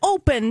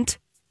unopened,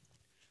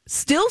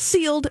 still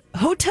sealed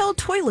hotel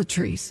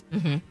toiletries,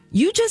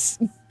 you just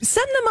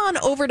send them on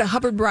over to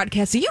Hubbard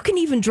Broadcasting. You can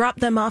even drop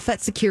them off at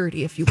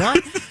security if you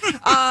want.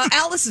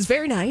 Alice is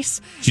very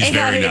nice. She's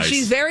very nice.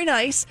 She's very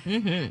nice.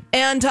 Mm-hmm.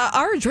 And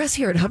our address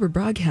here at Hubbard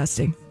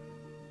Broadcasting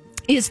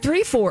is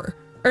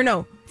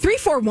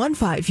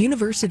 3415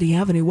 University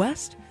Avenue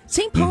West,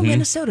 St. Paul,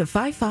 Minnesota,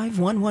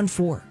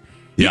 55114.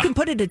 You can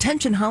put it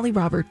attention Holly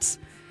Roberts.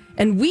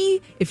 And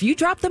if you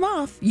drop them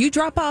off, you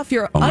drop off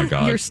your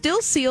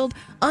still sealed,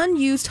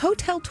 unused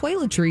hotel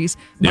toiletries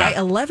by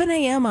 11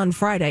 a.m. on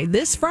Friday.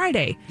 This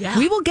Friday,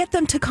 we will get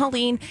them to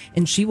Colleen,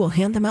 and she will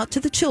hand them out to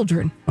the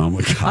children. Oh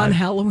my God! On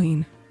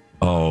Halloween.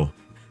 Oh,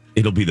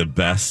 it'll be the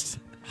best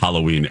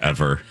Halloween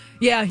ever.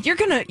 Yeah, you're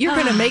gonna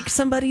make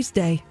somebody's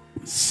day.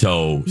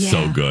 So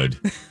good.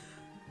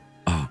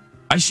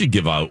 I should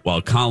give out,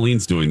 while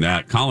Colleen's doing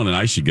that, Colleen and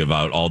I should give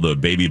out all the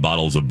baby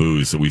bottles of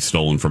booze that we've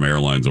stolen from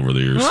airlines over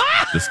the years. Well,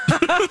 you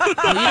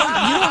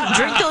don't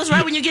drink those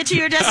right when you get to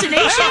your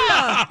destination?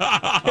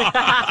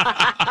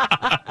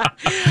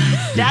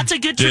 That's a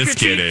good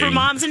trick-or-treat for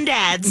moms and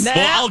dads.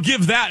 Well, I'll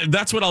give that.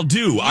 That's what I'll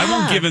do. Yeah. I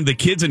won't give the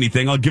kids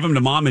anything. I'll give them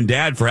to mom and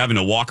dad for having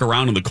to walk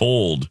around in the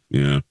cold.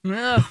 Yeah.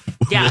 Yeah,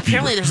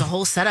 apparently there's a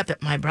whole setup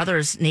at my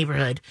brother's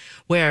neighborhood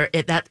where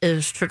that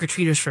is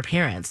trick-or-treaters for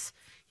parents.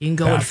 You can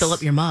go and fill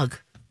up your mug.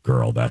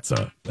 Girl, that's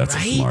a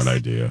smart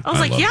idea. I was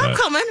like, I'm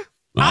coming.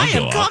 I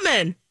am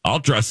coming. I'll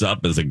dress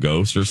up as a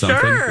ghost or something.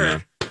 Sure.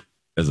 Yeah.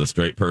 As a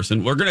straight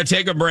person. We're going to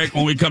take a break.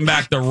 When we come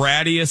back, the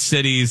rattiest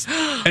cities.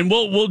 And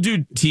we'll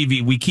do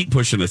TV. We keep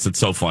pushing this. It's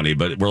so funny,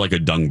 but we're like a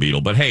dung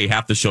beetle. But hey,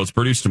 half the show's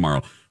produced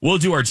tomorrow. We'll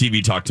do our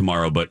TV talk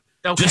tomorrow, but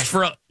just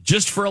for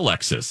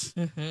Alexis.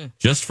 Mm-hmm.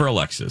 Just for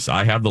Alexis.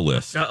 I have the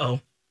list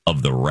of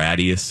the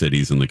rattiest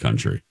cities in the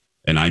country.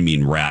 And I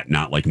mean rat,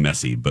 not like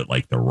messy, but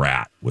like the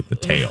rat with the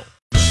tail.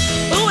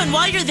 Oh, and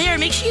while you're there,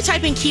 make sure you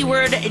type in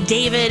keyword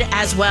David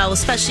as well,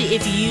 especially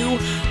if you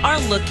are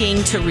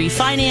looking to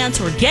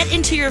refinance or get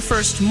into your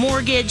first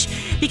mortgage,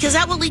 because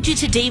that will lead you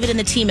to David and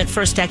the team at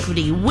First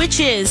Equity,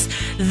 which is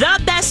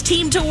the best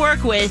team to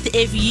work with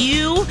if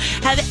you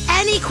have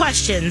any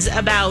questions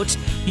about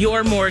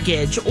your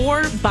mortgage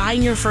or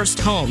buying your first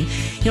home.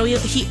 You know,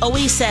 he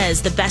always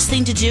says the best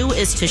thing to do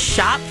is to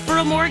shop for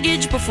a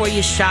mortgage before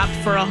you shop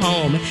for a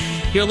home.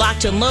 You're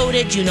locked and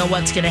loaded. You know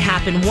what's going to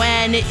happen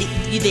when.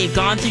 They've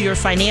gone through your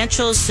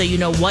financials, so you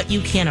know what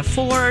you can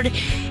afford.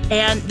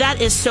 And that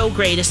is so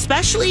great,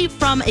 especially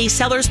from a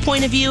seller's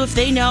point of view. If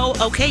they know,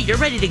 okay, you're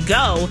ready to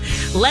go,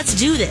 let's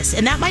do this.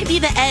 And that might be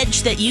the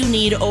edge that you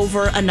need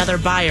over another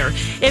buyer.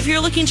 If you're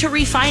looking to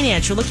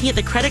refinance, you're looking at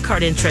the credit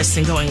card interest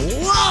and going,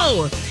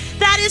 whoa,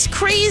 that is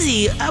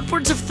crazy.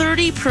 Upwards of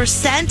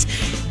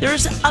 30%.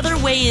 There's other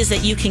ways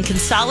that you can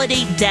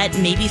consolidate debt,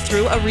 maybe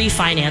through a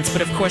refinance.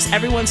 But of course,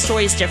 everyone's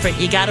story is different.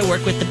 You got to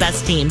work with the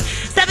best team.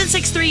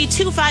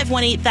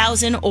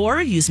 763-251-8000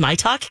 or use my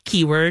talk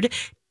keyword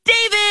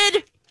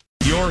David.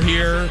 You're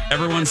here.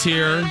 Everyone's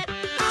here.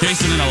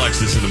 Jason and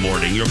Alexis in the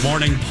morning. Your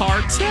morning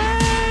party. I'm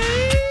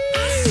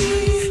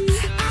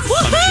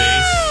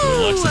Jace with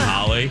Lex and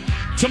Holly.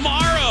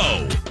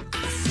 Tomorrow,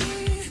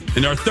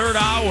 in our third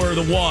hour,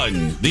 the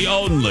one, the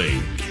only.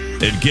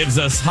 It gives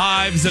us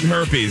hives and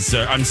herpes.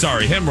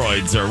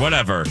 Hemorrhoids or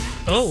whatever.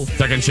 Oh.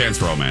 Second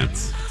chance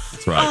romance.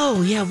 That's right.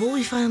 Oh, yeah. Will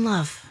we find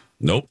love?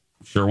 Nope.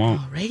 Sure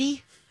won't.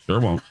 Alrighty. Sure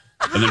won't.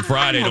 And then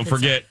Friday, don't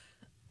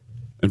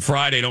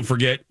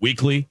forget.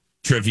 Weekly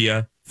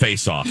trivia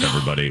face-off,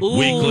 everybody. Ooh.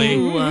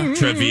 Weekly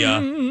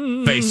trivia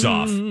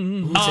face-off.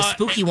 It's a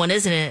spooky one,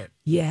 isn't it?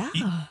 Yeah.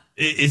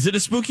 Is it a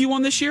spooky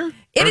one this year?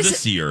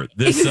 This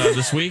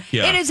week?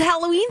 Yeah. It is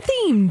Halloween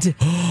themed.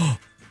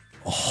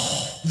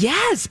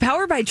 Yes,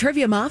 powered by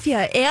Trivia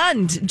Mafia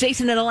and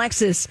Jason and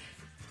Alexis.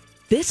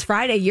 This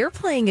Friday, you're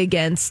playing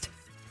against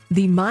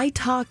the My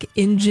Talk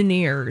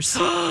engineers.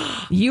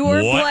 You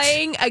are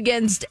playing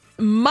against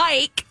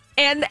Mike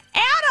and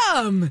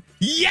Adam.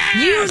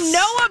 Yes! You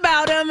know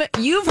about them.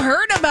 You've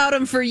heard about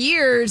them for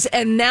years,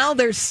 and now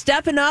they're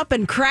stepping up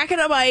and cracking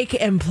a mic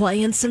and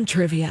playing some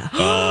trivia.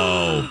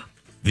 Oh,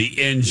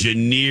 the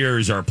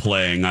engineers are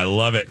playing. I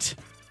love it.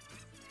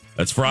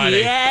 That's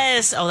Friday.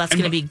 Yes. Oh, that's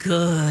going to be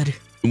good.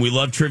 And we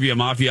love Trivia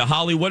Mafia.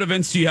 Holly, what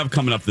events do you have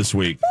coming up this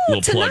week? A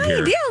little tonight, plug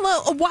here.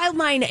 Yeah, a Wild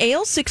Nine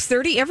Ale,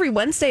 6:30. Every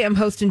Wednesday I'm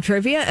hosting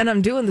trivia, and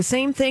I'm doing the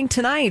same thing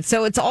tonight.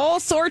 So it's all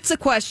sorts of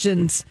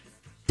questions.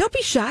 Don't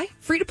be shy.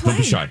 Free to play.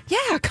 Don't be shy.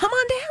 Yeah, come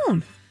on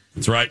down.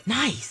 That's right.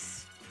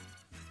 Nice.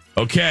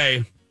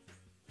 Okay.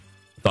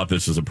 Thought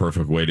this was a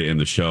perfect way to end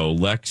the show.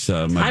 Lex,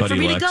 my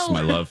buddy Lex,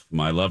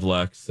 my love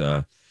Lex,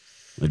 my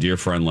dear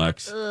friend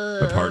Lex,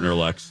 my partner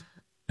Lex,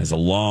 has a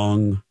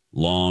long,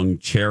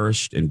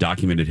 cherished and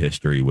documented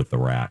history with the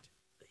rat.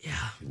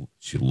 Yeah.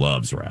 She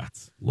loves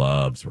rats.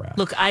 Loves rats.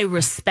 Look, I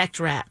respect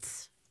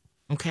rats.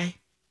 Okay?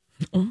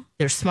 Mm-hmm.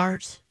 They're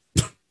smart.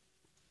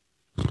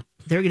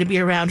 They're going to be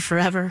around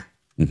forever.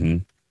 Mm-hmm.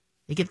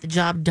 They get the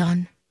job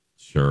done.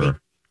 Sure. They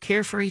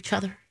care for each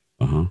other.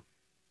 Uh-huh.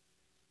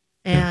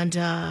 And,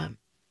 I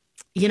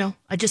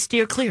just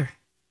steer clear.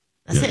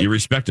 That's it. You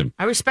respect him.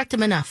 I respect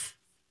him enough.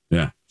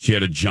 Yeah. She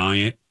had a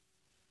giant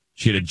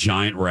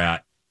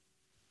rat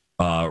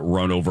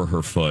run over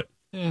her foot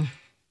in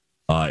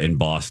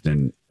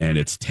Boston, and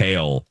its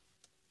tail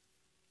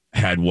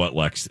had what,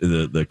 Lex?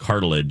 The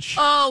cartilage.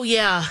 Oh,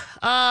 yeah.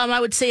 I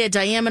would say a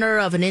diameter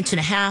of 1.5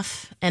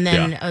 inches, and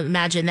then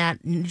imagine that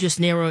just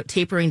narrow,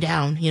 tapering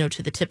down,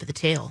 to the tip of the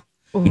tail.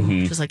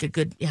 Mm-hmm. Just like a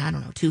good,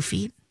 2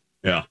 feet.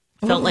 Yeah.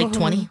 Felt like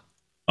 20.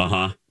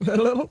 Uh-huh.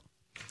 Hello.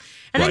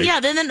 And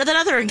then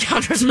other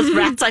encounters with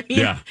rats. I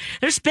mean,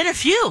 there's been a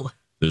few.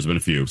 There's been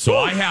a few. So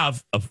I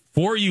have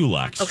for you,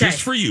 Lex,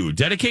 just for you,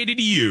 dedicated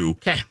to you.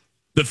 Okay.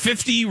 The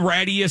 50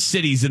 rattiest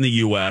cities in the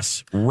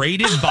U.S.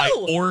 rated by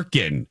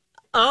Orkin.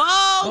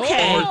 Oh,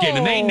 okay. Orkin,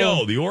 and they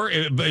know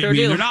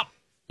they're not.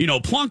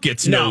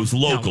 Plunket's knows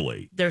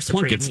locally. They're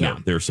supreme.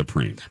 Plunkett's they're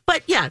supreme.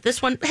 But yeah,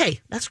 this one, hey,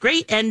 that's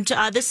great. And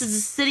this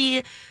is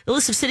the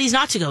list of cities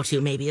not to go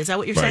to, maybe. Is that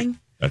what you're saying?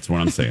 That's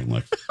what I'm saying,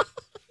 Lex.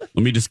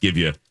 Let me give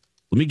you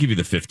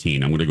the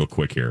 15. I'm going to go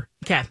quick here.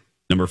 Okay.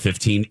 Number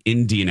 15,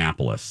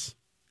 Indianapolis.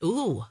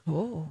 Ooh.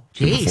 Number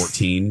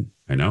 14,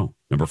 I know.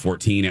 Number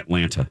 14,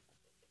 Atlanta.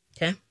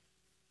 Okay.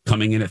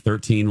 Coming in at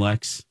 13,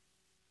 Lex,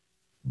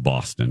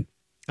 Boston.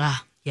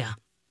 Yeah.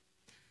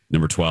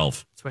 Number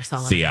 12, that's where I saw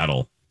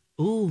Seattle.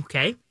 Ooh,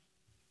 okay.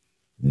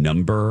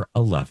 Number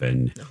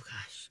 11. Oh,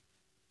 gosh.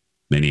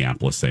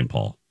 Minneapolis, St.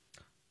 Paul.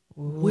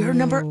 We're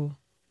number...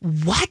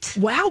 What?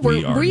 Wow,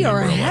 we are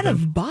ahead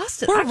of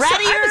Boston. We're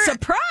I'm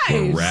surprised.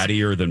 We're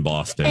rattier than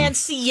Boston. And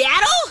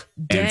Seattle?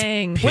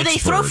 Dang. Where they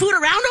throw food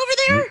around over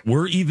there?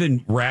 We're even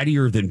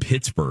rattier than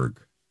Pittsburgh.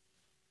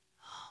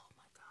 Oh,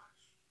 my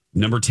gosh.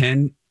 Number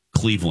 10,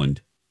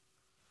 Cleveland.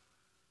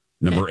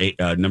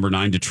 Number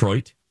 9,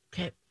 Detroit.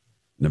 Okay.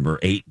 Number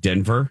 8,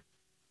 Denver.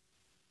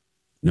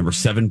 Number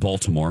 7,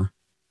 Baltimore.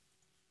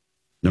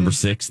 Number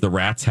 6, the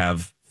Rats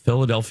have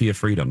Philadelphia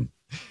Freedom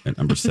at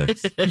number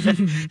 6.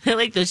 I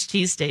like those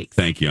cheesesteaks.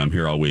 Thank you. I'm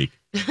here all week.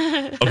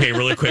 Okay,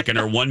 really quick. And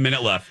our 1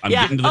 minute left. I'm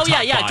getting to the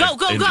top 5.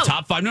 Go. The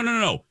top 5.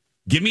 No.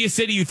 Give me a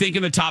city you think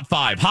in the top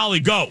 5. Holly,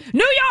 go.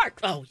 New York.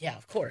 Oh, yeah,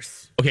 of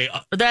course. Okay.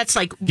 That's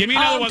like... Give me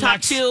another one, top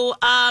Lex. 2.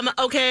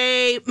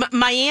 Okay,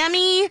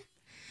 Miami.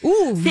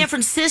 Ooh. San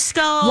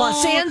Francisco.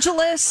 Los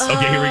Angeles.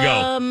 Okay, here we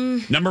go.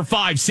 Number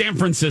 5, San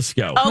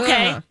Francisco.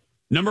 Okay.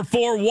 Number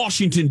 4,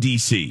 Washington,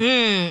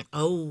 D.C.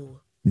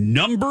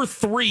 Number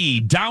 3,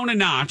 down a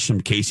notch.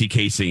 I'm Casey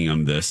Casing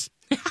on this.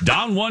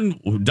 down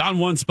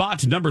one spot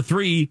to number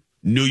 3,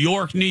 New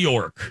York, New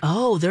York.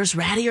 Oh, there's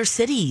rattier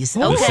cities.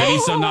 The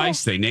city's so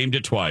nice, they named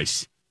it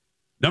twice.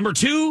 Number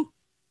 2,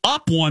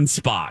 up one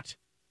spot,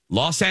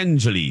 Los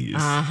Angeles.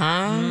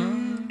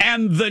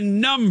 And the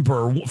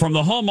number from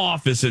the home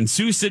office in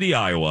Sioux City,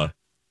 Iowa,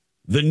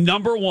 the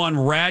number 1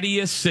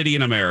 rattiest city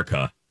in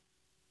America.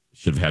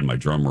 Should have had my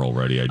drum roll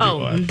ready. I do.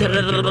 Yeah, here we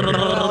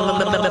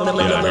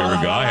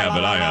go. I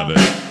have it.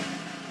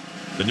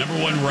 The number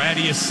 1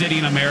 rattiest city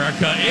in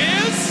America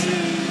is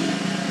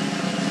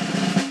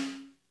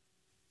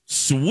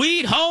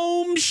Sweet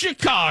Home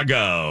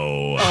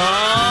Chicago.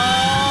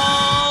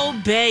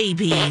 Oh,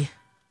 baby.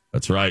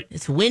 That's right.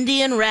 It's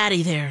windy and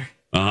ratty there.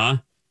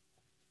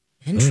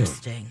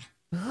 Interesting.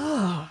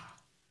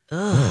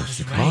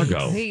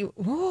 Chicago.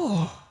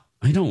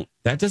 Right.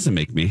 That doesn't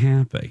make me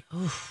happy.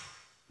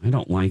 I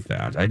don't like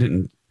that. I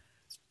didn't.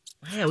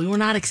 Yeah, we were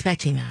not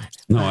expecting that.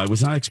 No, I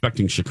was not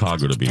expecting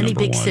Chicago to be any number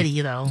big 1.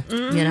 city, though.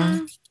 You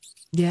know.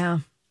 Yeah.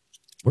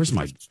 Where's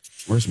my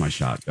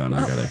shotgun?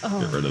 I gotta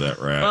get rid of that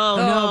rat. Oh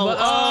no!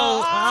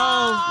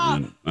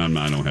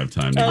 I don't have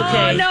time to.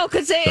 Oh no,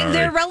 because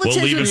their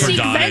relatives would seek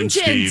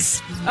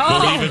vengeance. We'll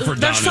leave it for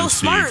they're Don so and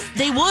smart. Steve.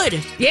 They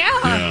would.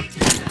 Yeah.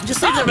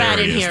 Just leave the rat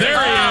in here.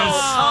 There he is.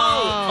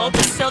 Oh,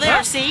 it's still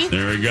there. See?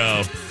 There we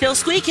go. Still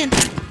squeaking.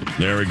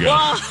 There we go.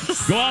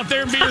 Go out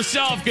there and be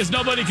yourself, because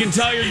nobody can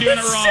tell you're doing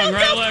it wrong,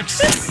 right, Lex?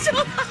 It's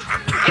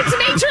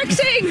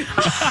matrixing.